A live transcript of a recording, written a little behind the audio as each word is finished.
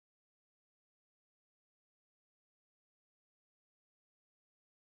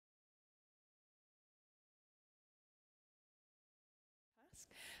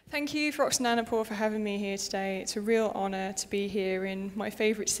Thank you for Oxford Nanopore for having me here today. It's a real honour to be here in my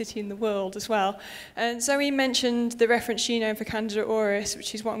favourite city in the world as well. And Zoe mentioned the reference genome for Candida auris,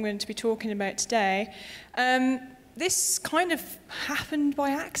 which is what I'm going to be talking about today. This kind of happened by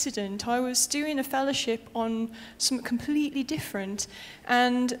accident. I was doing a fellowship on something completely different,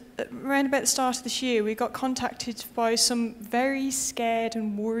 and around about the start of this year we got contacted by some very scared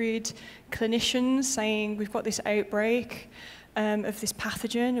and worried clinicians saying we've got this outbreak of this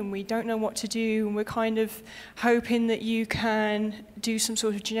pathogen and we don't know what to do, and we're kind of hoping that you can do some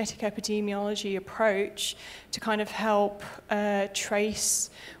sort of genetic epidemiology approach to kind of help trace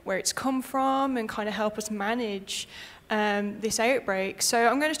where it's come from and kind of help us manage this outbreak. So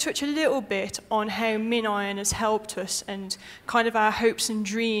I'm going to touch a little bit on how MinION has helped us and kind of our hopes and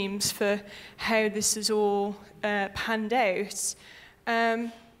dreams for how this has all panned out.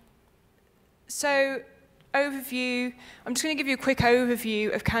 Overview, I'm just going to give you a quick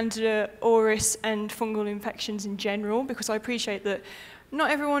overview of Candida auris and fungal infections in general, because I appreciate that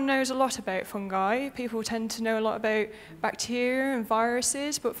not everyone knows a lot about fungi. People tend to know a lot about bacteria and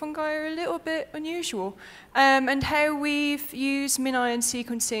viruses, but fungi are a little bit unusual. And how we've used MinION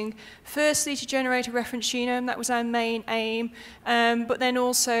sequencing, firstly to generate a reference genome, that was our main aim, but then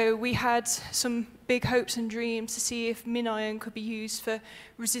also we had some big hopes and dreams to see if MinION could be used for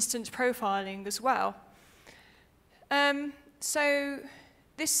resistance profiling as well. So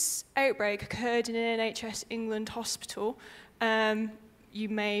this outbreak occurred in an NHS England hospital. You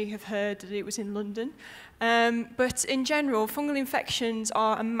may have heard that it was in London. But in general, fungal infections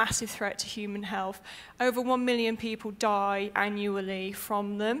are a massive threat to human health. Over 1 million people die annually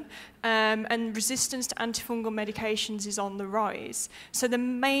from them, and resistance to antifungal medications is on the rise. So the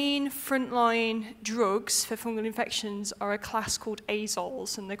main frontline drugs for fungal infections are a class called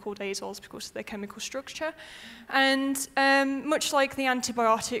azoles, and they're called azoles because of their chemical structure. And much like the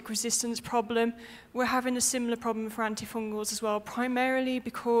antibiotic resistance problem, we're having a similar problem for antifungals as well, primarily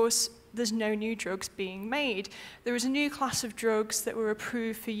because there's no new drugs being made. There is a new class of drugs that were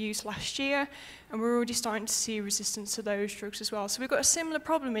approved for use last year, and we're already starting to see resistance to those drugs as well. So we've got a similar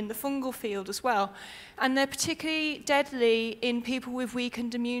problem in the fungal field as well. And they're particularly deadly in people with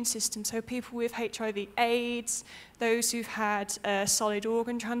weakened immune systems, so people with HIV/AIDS, those who've had solid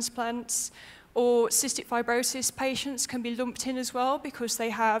organ transplants, or cystic fibrosis patients can be lumped in as well because they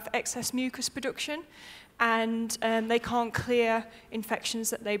have excess mucus production, and they can't clear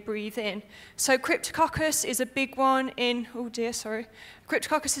infections that they breathe in. So Cryptococcus is a big one in,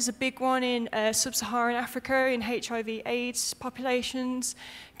 Cryptococcus is a big one in sub-Saharan Africa, in HIV/AIDS populations.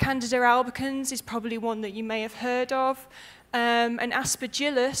 Candida albicans is probably one that you may have heard of. And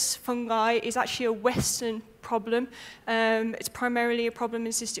Aspergillus fungi is actually a Western problem. It's primarily a problem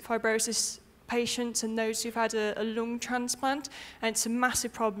in cystic fibrosis patients and those who've had a lung transplant, and it's a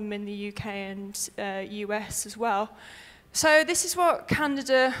massive problem in the UK and US as well. So this is what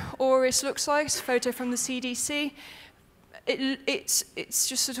Candida auris looks like. It's a photo from the CDC. It's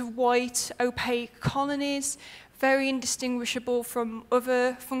just sort of white, opaque colonies, very indistinguishable from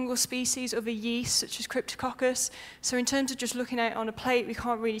other fungal species, other yeasts, such as Cryptococcus. So in terms of just looking at it on a plate, we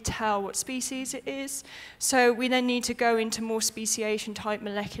can't really tell what species it is. So we then need to go into more speciation-type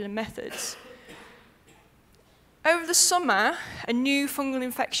molecular methods. Over the summer, a new fungal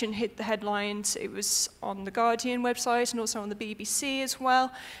infection hit the headlines. It was on the Guardian website and also on the BBC as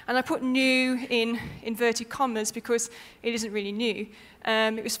well. And I put new in inverted commas because it isn't really new.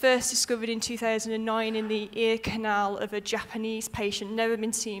 It was first discovered in 2009 in the ear canal of a Japanese patient, never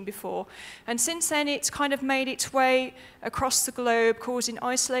been seen before. And since then, it's kind of made its way across the globe, causing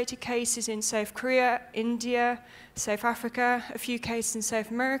isolated cases in South Korea, India, South Africa, a few cases in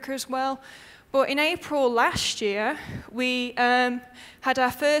South America as well. But in April last year, we had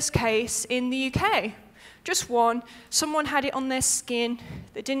our first case in the UK. Just one. Someone had it on their skin.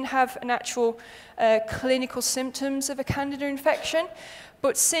 They didn't have an actual clinical symptoms of a Candida infection.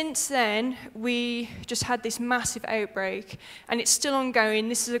 But since then, we just had this massive outbreak, and it's still ongoing.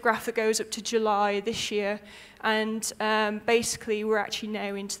 This is a graph that goes up to July this year, and basically we're actually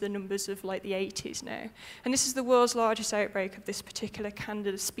now into the numbers of like the 80s now. And this is the world's largest outbreak of this particular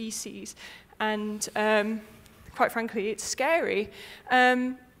Candida species, and quite frankly, it's scary.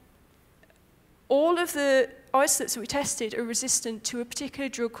 All of the isolates that we tested are resistant to a particular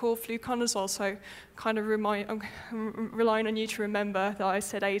drug called fluconazole, so kind of I'm relying on you to remember that I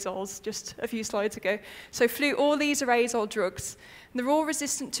said azoles just a few slides ago. So all these are azole drugs. They're all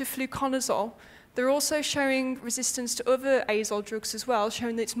resistant to fluconazole, They're also showing resistance to other azole drugs as well,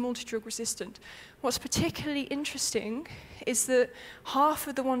 showing that it's multidrug resistant. What's particularly interesting is that half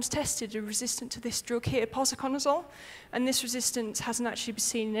of the ones tested are resistant to this drug here, posaconazole, and this resistance hasn't actually been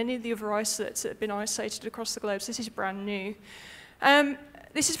seen in any of the other isolates that have been isolated across the globe, so this is brand new.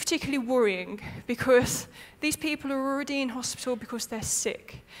 This is particularly worrying because these people are already in hospital because they're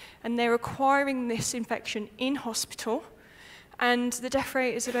sick, and they're acquiring this infection in hospital, and the death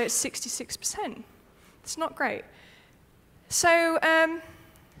rate is about 66%. It's not great. So the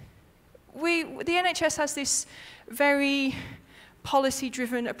NHS has this very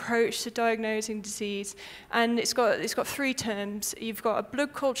policy-driven approach to diagnosing disease, and it's got three terms. You've got a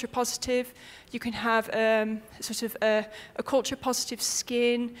blood culture positive, you can have sort of a culture positive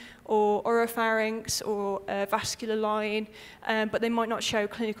skin or oropharynx or a vascular line, but they might not show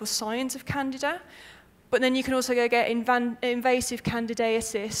clinical signs of Candida. But then you can also go get invasive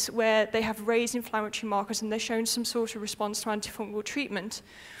candidiasis, where they have raised inflammatory markers and they're shown some sort of response to antifungal treatment.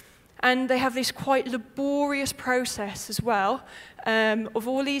 And they have this quite laborious process as well of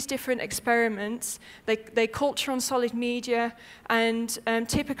all these different experiments. They culture on solid media, and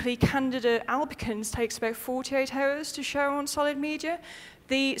typically Candida albicans takes about 48 hours to show on solid media.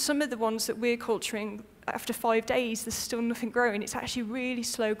 Some of the ones that we're culturing, after 5 days, there's still nothing growing. It's actually really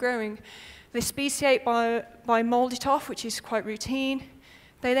slow growing. They speciate by mold it off, which is quite routine.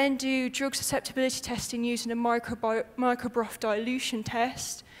 They then do drug susceptibility testing using a microbroth dilution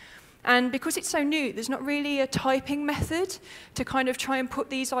test. And because it's so new, there's not really a typing method to kind of try and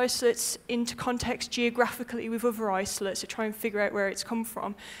put these isolates into context geographically with other isolates to try and figure out where it's come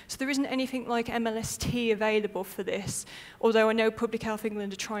from. So there isn't anything like MLST available for this, although I know Public Health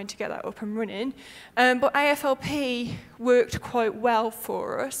England are trying to get that up and running. But AFLP worked quite well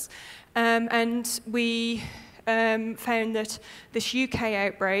for us, and we found that this UK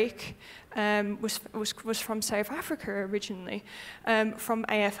outbreak was from South Africa originally, from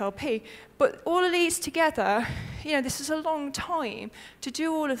AFLP. But all of these together, you know, this is a long time to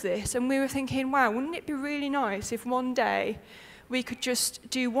do all of this, and we were thinking, wow, wouldn't it be really nice if one day we could just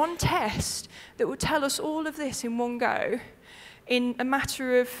do one test that would tell us all of this in one go, in a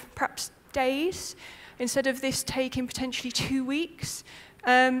matter of perhaps days, instead of this taking potentially 2 weeks,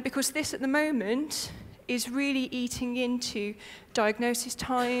 because this at the moment is really eating into diagnosis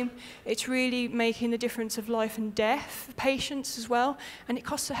time. It's really making the difference of life and death for patients as well, and it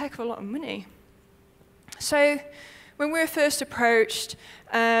costs a heck of a lot of money. So when we were first approached,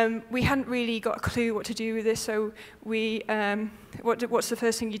 we hadn't really got a clue what to do with this, so what's the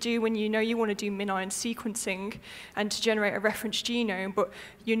first thing you do when you know you want to do MinION sequencing and to generate a reference genome, but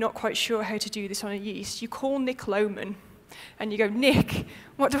you're not quite sure how to do this on a yeast? You call Nick Lohman, and you go, Nick,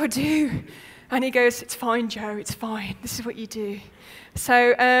 what do I do? And he goes, it's fine, Joe, it's fine. This is what you do.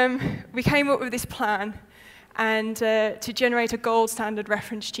 So we came up with this plan and to generate a gold standard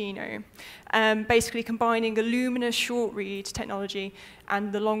reference genome, basically combining Illumina short read technology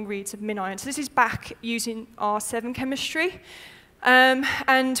and the long reads of MinION. So this is back using R7 chemistry.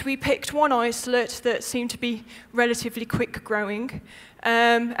 And we picked one isolate that seemed to be relatively quick growing,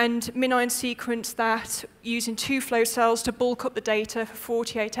 and MinION sequenced that using 2 flow cells to bulk up the data for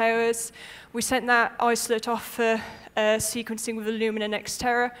 48 hours. We sent that isolate off for sequencing with Illumina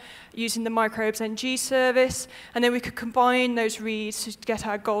Nextera using the Microbes NG service, and then we could combine those reads to get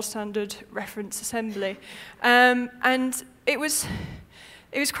our gold standard reference assembly. And it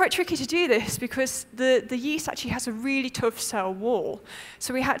was quite tricky to do this because the yeast actually has a really tough cell wall.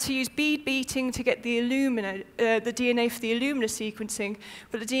 So we had to use bead beating to get the Illumina, the DNA for the Illumina sequencing,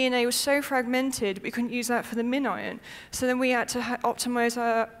 but the DNA was so fragmented we couldn't use that for the MinION. So then we had to optimize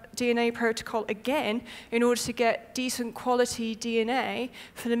our DNA protocol again in order to get decent quality DNA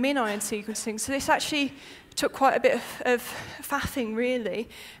for the MinION sequencing. So this actually took quite a bit of faffing, really,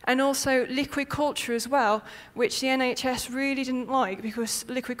 and also liquid culture as well, which the NHS really didn't like, because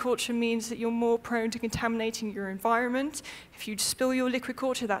liquid culture means that you're more prone to contaminating your environment. If you spill your liquid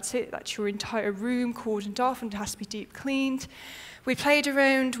culture, that's it. That's your entire room cordoned off and it has to be deep cleaned. We played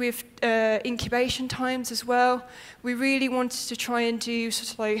around with incubation times as well. We really wanted to try and do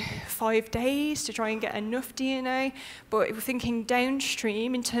sort of like 5 days to try and get enough DNA, but if we're thinking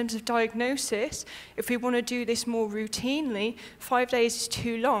downstream in terms of diagnosis, if we want to do this more routinely, 5 days is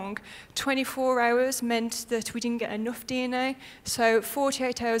too long. 24 hours meant that we didn't get enough DNA, so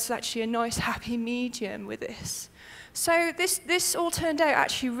 48 hours is actually a nice happy medium with this. So this all turned out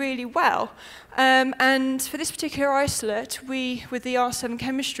actually really well. And for this particular isolate, with the R7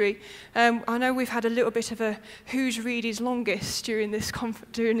 chemistry, I know we've had a little bit of a who's read is longest during this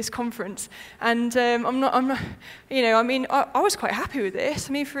conference. And I was quite happy with this.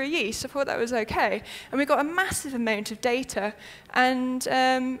 I mean, for a yeast, I thought that was okay. And we got a massive amount of data. And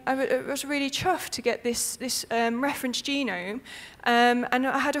I was really chuffed to get this reference genome. And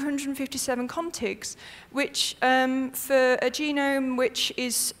I had 157 contigs, which for a genome which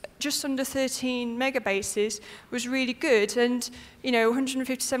is just under 13 megabases was really good. And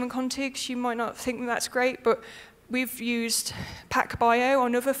 157 contigs, you might not think that's great, but we've used PacBio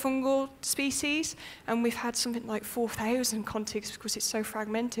on other fungal species, and we've had something like 4,000 contigs because it's so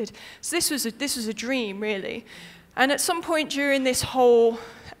fragmented. So this was a dream, really. And at some point during this whole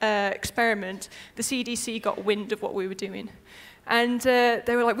experiment, the CDC got wind of what we were doing. And they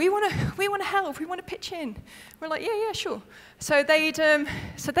were like, we want to help, we want to pitch in. We're like, yeah, sure. So they'd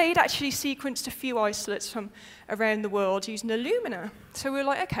actually sequenced a few isolates from around the world using Illumina. So we were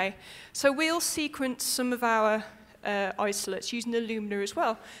like, okay, so we'll sequence some of our isolates using Illumina as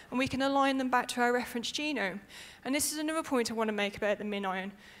well, and we can align them back to our reference genome. And this is another point I want to make about the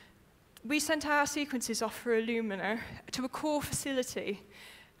MinION. We sent our sequences off for Illumina to a core facility,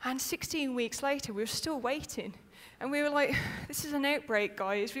 and 16 weeks later, we were still waiting. And we were like, this is an outbreak,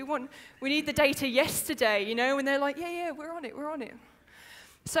 guys. We need the data yesterday, And they're like, yeah, we're on it.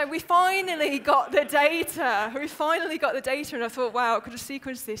 So we finally got the data. And I thought, wow, I could have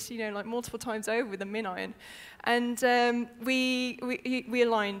sequenced this, like multiple times over with a MinION. And we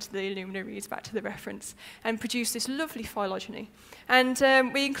aligned the Illumina reads back to the reference and produced this lovely phylogeny. And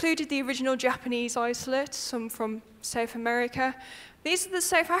we included the original Japanese isolates, some from South America. These are the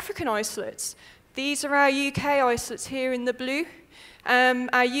South African isolates. These are our UK isolates here in the blue.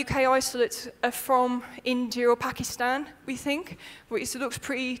 Our UK isolates are from India or Pakistan, we think, which looks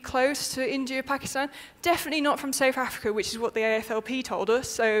pretty close to India or Pakistan. Definitely not from South Africa, which is what the AFLP told us.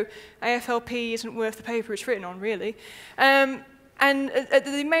 So AFLP isn't worth the paper it's written on, really. And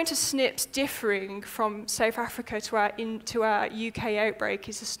the amount of SNPs differing from South Africa to our UK outbreak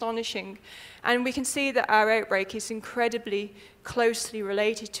is astonishing. And we can see that our outbreak is incredibly closely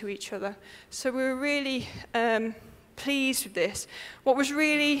related to each other. So we were really pleased with this. What was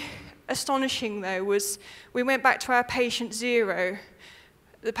really astonishing, though, was we went back to our patient 0.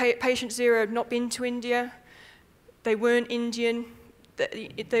 The patient 0 had not been to India. They weren't Indian.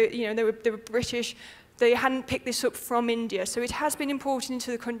 They were British. They hadn't picked this up from India. So it has been imported into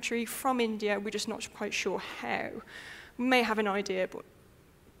the country from India. We're just not quite sure how. We may have an idea, but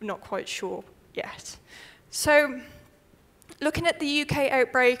not quite sure yet. So looking at the UK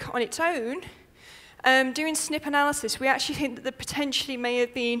outbreak on its own, doing SNP analysis, we actually think that there potentially may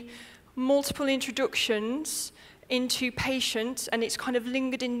have been multiple introductions into patients, and it's kind of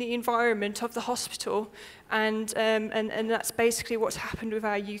lingered in the environment of the hospital, and that's basically what's happened with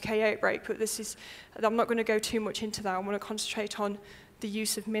our UK outbreak. But I'm not going to go too much into that. I want to concentrate on the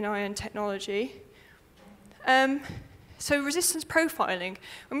use of MinION technology. So resistance profiling.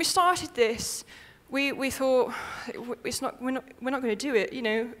 When we started this, we thought we're not going to do it.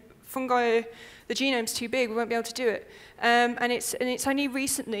 Fungi, the genome's too big. We won't be able to do it. And it's only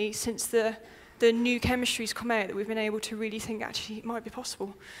recently, since the new chemistry's come out, that we've been able to really think actually it might be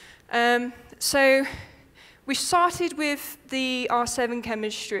possible. So we started with the R7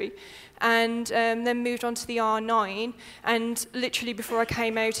 chemistry, and then moved on to the R9, and literally before I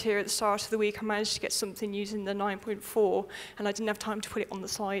came out here at the start of the week, I managed to get something using the 9.4, and I didn't have time to put it on the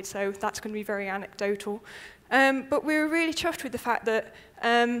slide, so that's going to be very anecdotal. But we were really chuffed with the fact that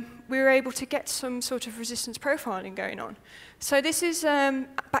we were able to get some sort of resistance profiling going on. So this is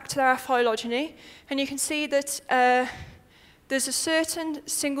back to our phylogeny, and you can see that there's a certain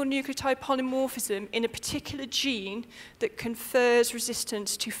single nucleotide polymorphism in a particular gene that confers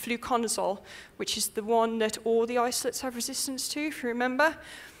resistance to fluconazole, which is the one that all the isolates have resistance to, if you remember.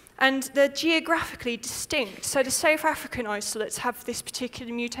 And they're geographically distinct. So the South African isolates have this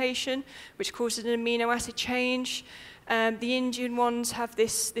particular mutation, which causes an amino acid change. The Indian ones have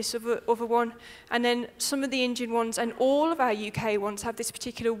this other one. And then some of the Indian ones and all of our UK ones have this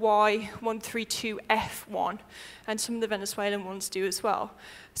particular Y132F1. And some of the Venezuelan ones do as well.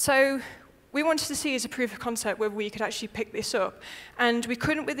 So we wanted to see as a proof of concept whether we could actually pick this up. And we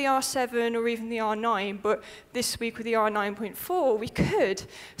couldn't with the R7 or even the R9, but this week with the R9.4, we could.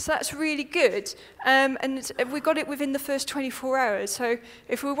 So that's really good. And we got it within the first 24 hours. So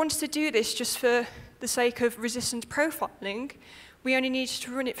if we wanted to do this just for the sake of resistance profiling, we only needed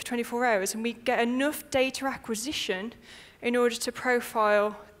to run it for 24 hours, and we get enough data acquisition in order to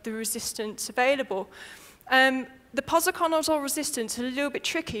profile the resistance available. the polygonal resistance is a little bit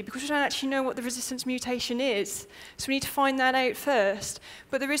tricky because we don't actually know what the resistance mutation is. So we need to find that out first.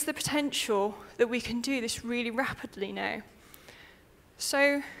 But there is the potential that we can do this really rapidly now.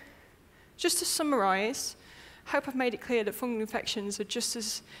 So just to summarize, I hope I've made it clear that fungal infections are just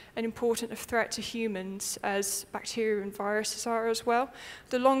as an important threat to humans as bacteria and viruses are as well.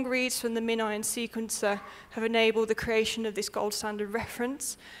 The long reads from the MinION sequencer have enabled the creation of this gold standard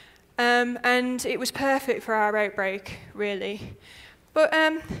reference. And it was perfect for our outbreak, really. But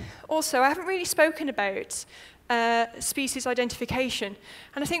also, I haven't really spoken about species identification.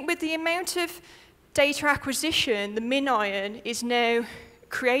 And I think with the amount of data acquisition the MinION is now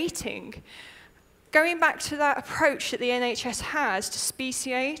creating, going back to that approach that the NHS has to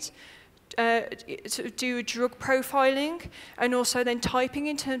speciate, to do drug profiling, and also then typing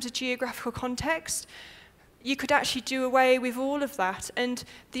in terms of geographical context, you could actually do away with all of that. And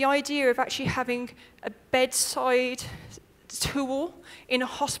the idea of actually having a bedside tool in a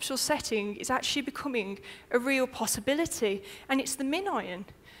hospital setting is actually becoming a real possibility. And it's the MinION.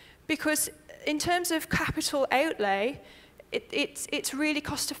 Because in terms of capital outlay, it's really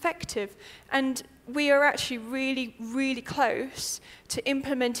cost effective. And we are actually really, really close to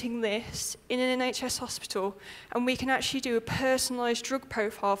implementing this in an NHS hospital, and we can actually do a personalised drug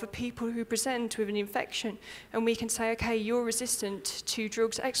profile for people who present with an infection, and we can say, okay, you're resistant to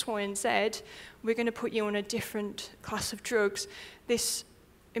drugs X, Y, and Z, we're going to put you on a different class of drugs. This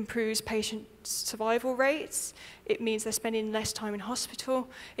improves patient survival rates. It means they're spending less time in hospital.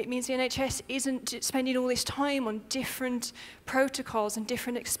 It means the NHS isn't spending all this time on different protocols and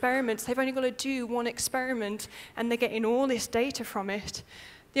different experiments. They've only got to do one experiment, and they're getting all this data from it.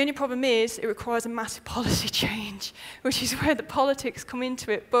 The only problem is it requires a massive policy change, which is where the politics come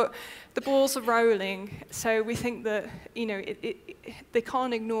into it. But the balls are rolling, so we think that, you know, they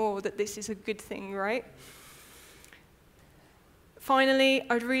can't ignore that this is a good thing, right? Finally,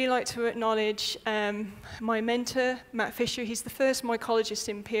 I'd really like to acknowledge my mentor, Matt Fisher. He's the first mycologist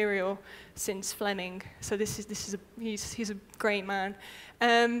Imperial since Fleming, so he's a great man.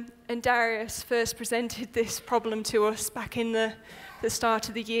 And Darius first presented this problem to us back in the start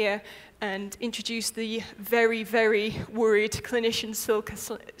of the year and introduced the very, very worried clinician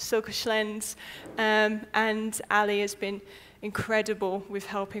Silke Schlens, and Ali has been incredible with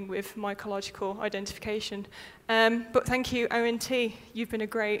helping with mycological identification. But thank you, ONT. You've been a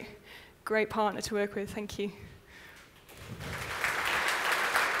great, great partner to work with. Thank you.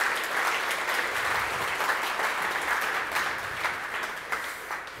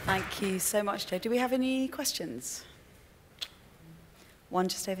 Thank you so much, Joe. Do we have any questions? One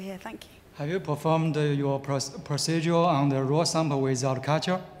just over here. Thank you. Have you performed your procedure on the raw sample without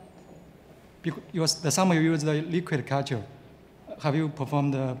culture? Because the sample you use the liquid culture. Have you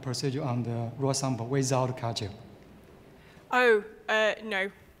performed the procedure on the raw sample without culture? Oh, no.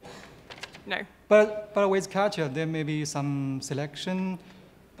 No. But with culture, there may be some selection.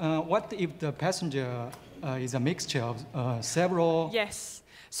 What if the passenger is a mixture of several? Yes.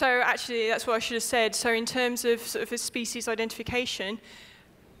 So actually, that's what I should have said. So in terms of sort of a species identification,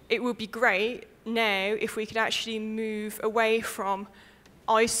 it would be great now if we could actually move away from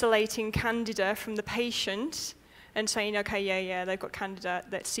isolating Candida from the patient and saying, okay, yeah, they've got Candida,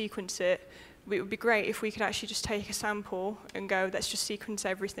 let's sequence it. It would be great if we could actually just take a sample and go, let's just sequence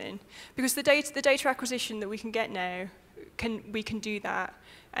everything. Because the data acquisition that we can get now, we can do that,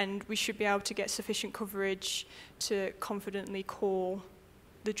 and we should be able to get sufficient coverage to confidently call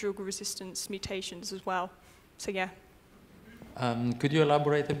the drug resistance mutations as well. So yeah. Could you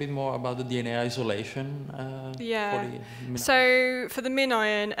elaborate a bit more about the DNA isolation? Yeah. So for the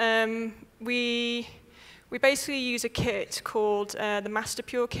MinION, we basically use a kit called the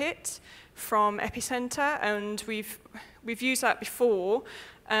MasterPure kit from Epicenter, and we've used that before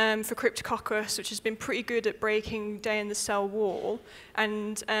for Cryptococcus, which has been pretty good at breaking down the cell wall,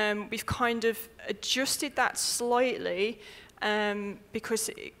 and we've kind of adjusted that slightly because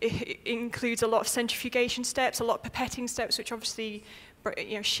it includes a lot of centrifugation steps, a lot of pipetting steps, which obviously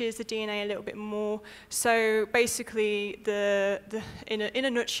shears the DNA a little bit more. So basically, in a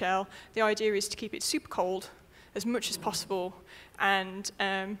nutshell, the idea is to keep it super cold as much as possible, and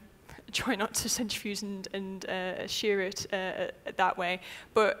try not to centrifuge and shear it that way.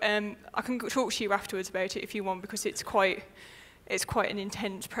 But I can talk to you afterwards about it if you want, because it's quite an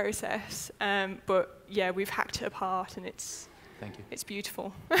intense process. But yeah, we've hacked it apart, and it's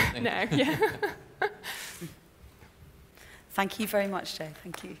beautiful now. Yeah. Thank you very much, Joe.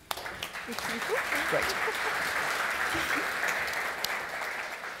 Thank you. Thank you. Great.